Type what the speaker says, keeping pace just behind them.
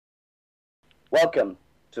Welcome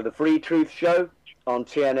to the FreeTruth show on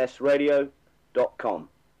TNSradio.com.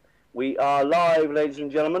 We are live, ladies and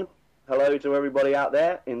gentlemen. Hello to everybody out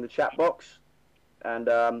there in the chat box.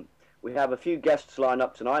 And we have a few guests lined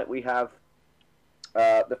up tonight. We have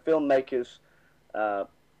the filmmakers of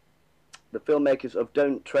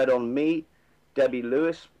Don't Tread on Me. Debbie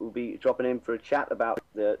Lewis will be dropping in for a chat about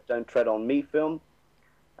the Don't Tread on Me film.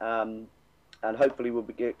 And hopefully we'll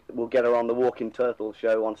get her on the Walking Turtle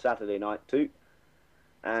show on Saturday night too.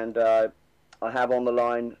 And I have on the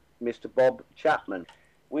line Mr. Bob Chapman.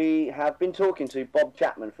 We have been talking to Bob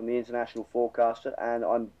Chapman from the International Forecaster, and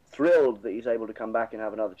I'm thrilled that he's able to come back and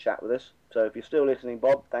have another chat with us. So if you're still listening,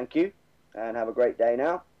 Bob, thank you, and have a great day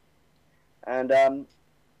now. And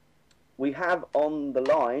we have on the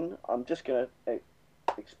line, I'm just going to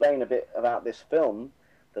explain a bit about this film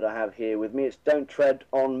that I have here with me. It's Don't Tread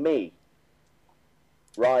on Me,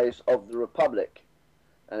 Rise of the Republic.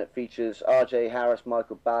 And it features R.J. Harris,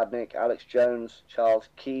 Michael Badnick, Alex Jones, Charles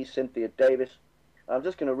Key, Cynthia Davis. And I'm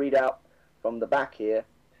just going to read out from the back here.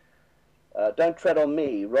 Don't Tread on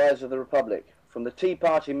Me, Rise of the Republic. From the Tea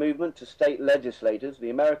Party movement to state legislators, the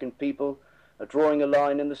American people are drawing a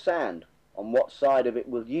line in the sand. On what side of it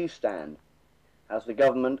will you stand? Has the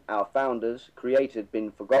government our founders created been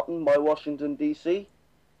forgotten by Washington, D.C.?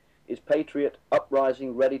 Is patriot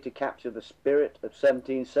uprising ready to capture the spirit of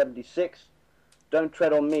 1776? Don't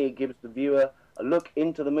Tread on Me gives the viewer a look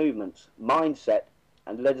into the movements, mindset,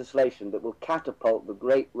 and legislation that will catapult the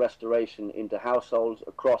Great Restoration into households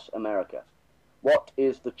across America. What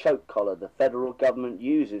is the choke collar the federal government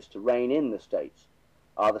uses to rein in the states?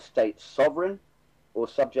 Are the states sovereign or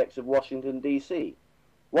subjects of Washington, D.C.?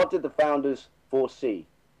 What did the founders foresee?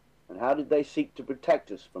 And how did they seek to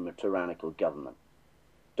protect us from a tyrannical government?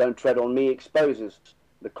 Don't Tread on Me exposes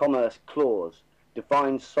the Commerce Clause,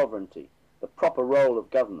 defines sovereignty, the proper role of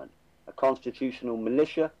government, a constitutional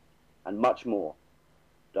militia, and much more.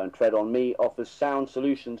 Don't Tread on Me offers sound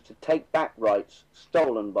solutions to take back rights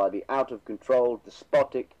stolen by the out-of-control,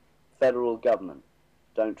 despotic federal government.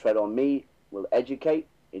 Don't Tread on Me will educate,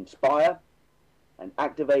 inspire, and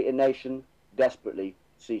activate a nation desperately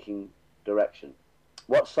seeking direction.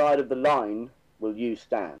 What side of the line will you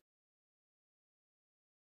stand?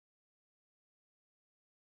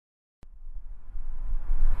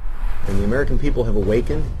 And the American people have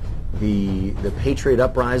awakened. The Patriot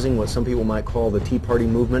Uprising, what some people might call the Tea Party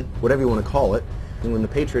movement, whatever you want to call it. And when the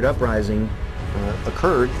Patriot Uprising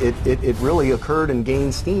occurred, it really occurred and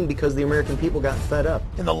gained steam because the American people got fed up.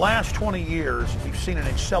 In the last 20 years, we've seen an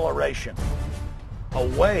acceleration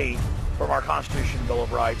away from our Constitutional Bill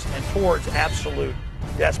of Rights and towards absolute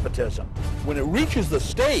despotism. When it reaches the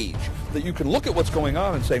stage that you can look at what's going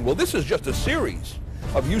on and say, well, this is just a series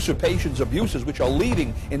of usurpations, abuses, which are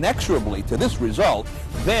leading inexorably to this result,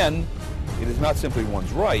 then it is not simply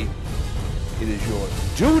one's right, it is your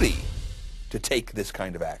duty to take this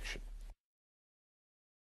kind of action.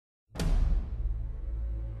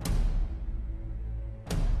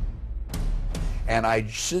 And I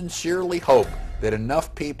sincerely hope that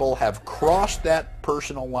enough people have crossed that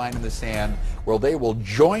personal line in the sand where they will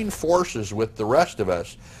join forces with the rest of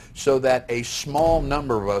us so that a small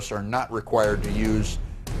number of us are not required to use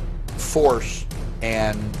force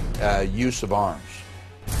and use of arms.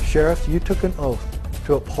 Sheriff, you took an oath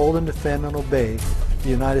to uphold and defend and obey the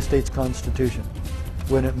United States Constitution.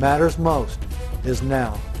 When it matters most is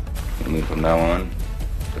now. You mean from now on,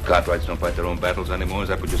 the Cartwrights don't fight their own battles anymore? Is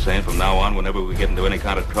that what you're saying? From now on, whenever we get into any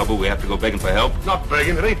kind of trouble, we have to go begging for help? Not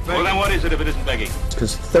begging, it ain't begging. Well, then what is it if it isn't begging?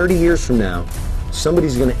 Because 30 years from now,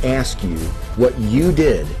 somebody's going to ask you what you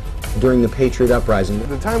did during the Patriot Uprising.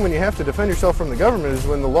 The time when you have to defend yourself from the government is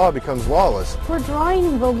when the law becomes lawless. We're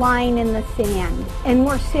drawing the line in the sand, and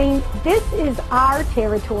we're saying this is our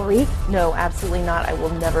territory. No, absolutely not. I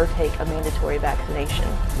will never take a mandatory vaccination.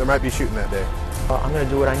 There might be shooting that day. I'm going to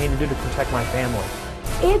do what I need to do to protect my family.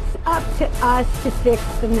 It's up to us to fix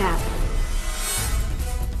the mess.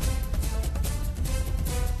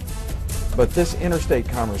 But this interstate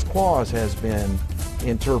commerce clause has been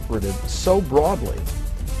interpreted so broadly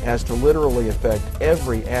as to literally affect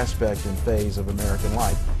every aspect and phase of American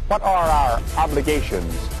life. What are our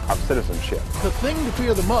obligations of citizenship? The thing to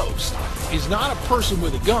fear the most is not a person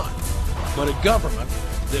with a gun, but a government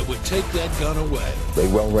that would take that gun away. A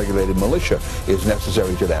well-regulated militia is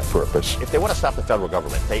necessary to that purpose. If they want to stop the federal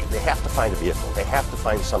government, they have to find a vehicle. They have to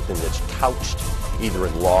find something that's couched either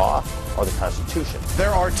in law or the Constitution.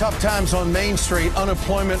 There are tough times on Main Street.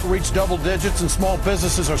 Unemployment reached double digits and small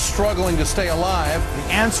businesses are struggling to stay alive.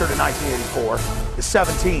 The answer to 1984 is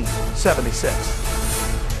 1776.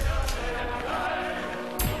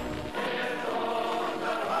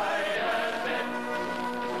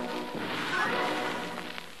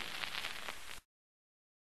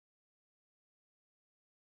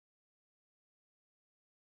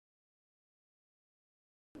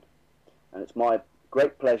 and it's my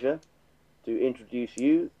great pleasure to introduce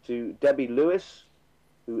you to Debbie Lewis,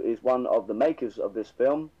 who is one of the makers of this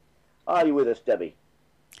film. Are you with us, Debbie?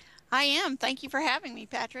 I am. Thank you for having me,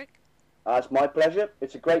 Patrick. It's my pleasure.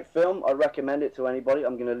 It's a great film. I recommend it to anybody.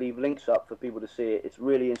 I'm going to leave links up for people to see it. It's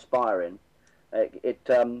really inspiring. For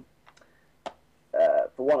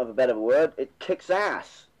want of a better word, it kicks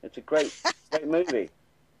ass. It's a great movie.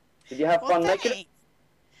 Did you have fun making it?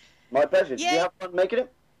 My pleasure. Yeah. Did you have fun making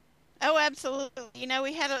it? Oh, absolutely. You know,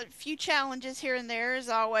 we had a few challenges here and there, as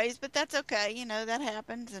always, but that's okay. You know, that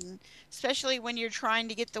happens, and especially when you're trying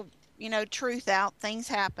to get the, truth out, things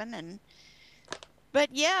happen. But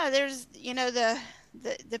yeah, there's, the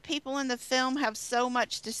people in the film have so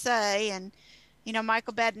much to say, and,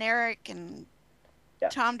 Michael Badnarik and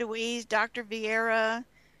Tom DeWeese, Dr. Vieira,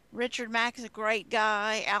 Richard Mack is a great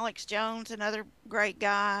guy, Alex Jones, another great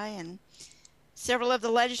guy, and several of the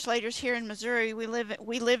legislators here in Missouri. We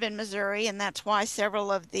live in Missouri, and that's why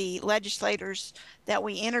several of the legislators that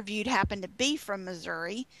we interviewed happened to be from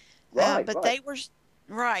Missouri. But they were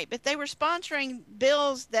sponsoring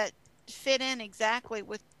bills that fit in exactly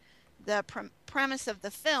with the premise of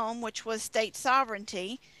the film, which was state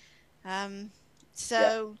sovereignty. It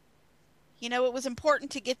was important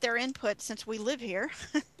to get their input since we live here.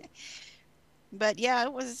 But yeah,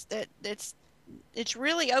 it's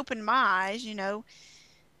really opened my eyes.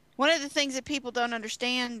 One of the things that people don't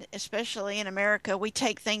understand, especially in America, we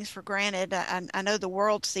take things for granted. I know the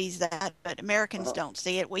world sees that, but Americans don't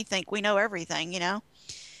see it. We think we know everything,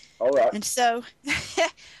 All right. And so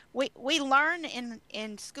we learn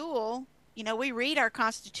in school, we read our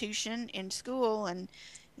Constitution in school, and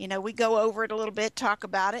we go over it a little bit, talk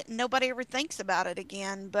about it, and nobody ever thinks about it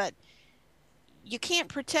again. But you can't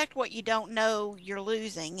protect what you don't know you're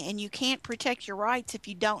losing, and you can't protect your rights if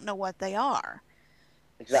you don't know what they are.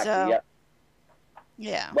 Exactly,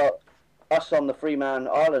 Yeah. Well, us on the Freeman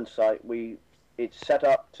Island site, it's set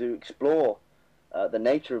up to explore the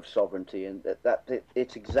nature of sovereignty, and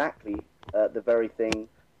it's exactly the very thing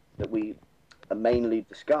that we mainly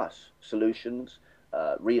discuss: solutions,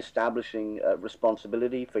 re-establishing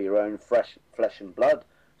responsibility for your own flesh and blood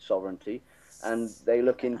sovereignty, and they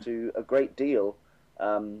look into a great deal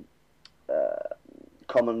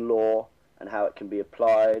common law and how it can be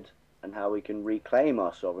applied and how we can reclaim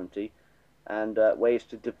our sovereignty, and ways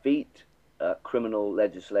to defeat criminal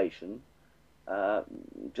legislation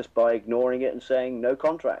just by ignoring it and saying no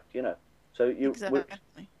contract. So exactly.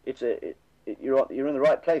 You're in the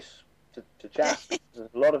right place to chat. There's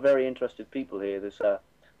a lot of very interested people here. There's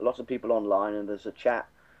lots of people online, and there's a chat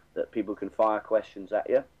that people can fire questions at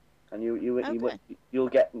you, and you'll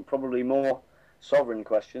get probably more sovereign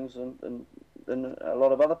questions than a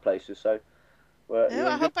lot of other places. So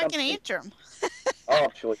I hope I can answer them. Oh,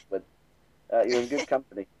 I'm sure you would. You're in good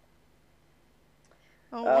company.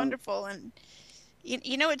 Oh, wonderful! And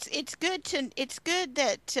it's good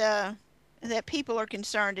that people are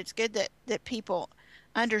concerned. It's good that people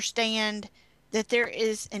understand that there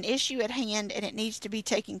is an issue at hand and it needs to be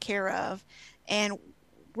taken care of. And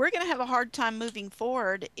we're going to have a hard time moving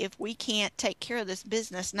forward if we can't take care of this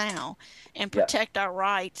business now and protect our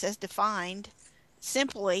rights as defined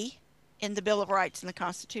simply in the Bill of Rights and the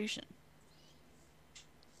Constitution.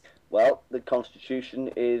 Well, the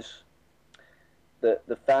Constitution is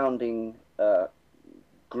the founding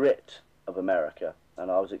grit of America,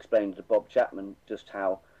 and I was explaining to Bob Chapman just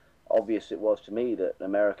how obvious it was to me that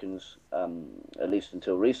Americans, at least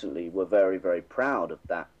until recently, were very, very proud of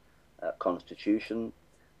that Constitution,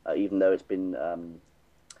 even though it's been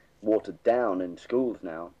watered down in schools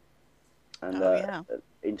now and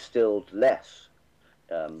instilled less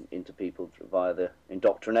into people via the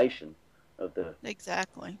indoctrination of the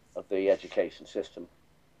education system.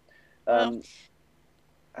 How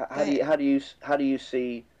do you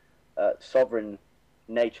see sovereign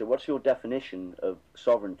nature? What's your definition of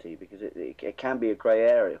sovereignty? Because it can be a grey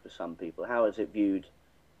area for some people. How is it viewed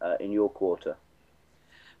in your quarter?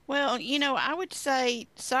 Well, I would say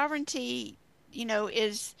sovereignty,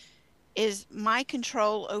 is my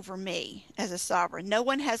control over me as a sovereign. No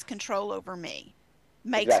one has control over me.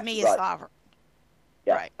 Makes me a sovereign.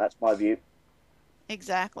 Yeah, right. That's my view.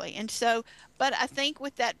 Exactly. And so, but I think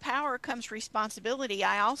with that power comes responsibility.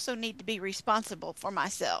 I also need to be responsible for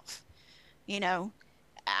myself.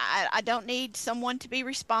 I don't need someone to be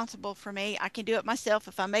responsible for me. I can do it myself.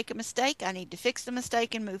 If I make a mistake, I need to fix the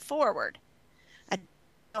mistake and move forward. I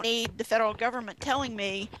don't need the federal government telling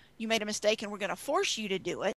me you made a mistake and we're going to force you to do it.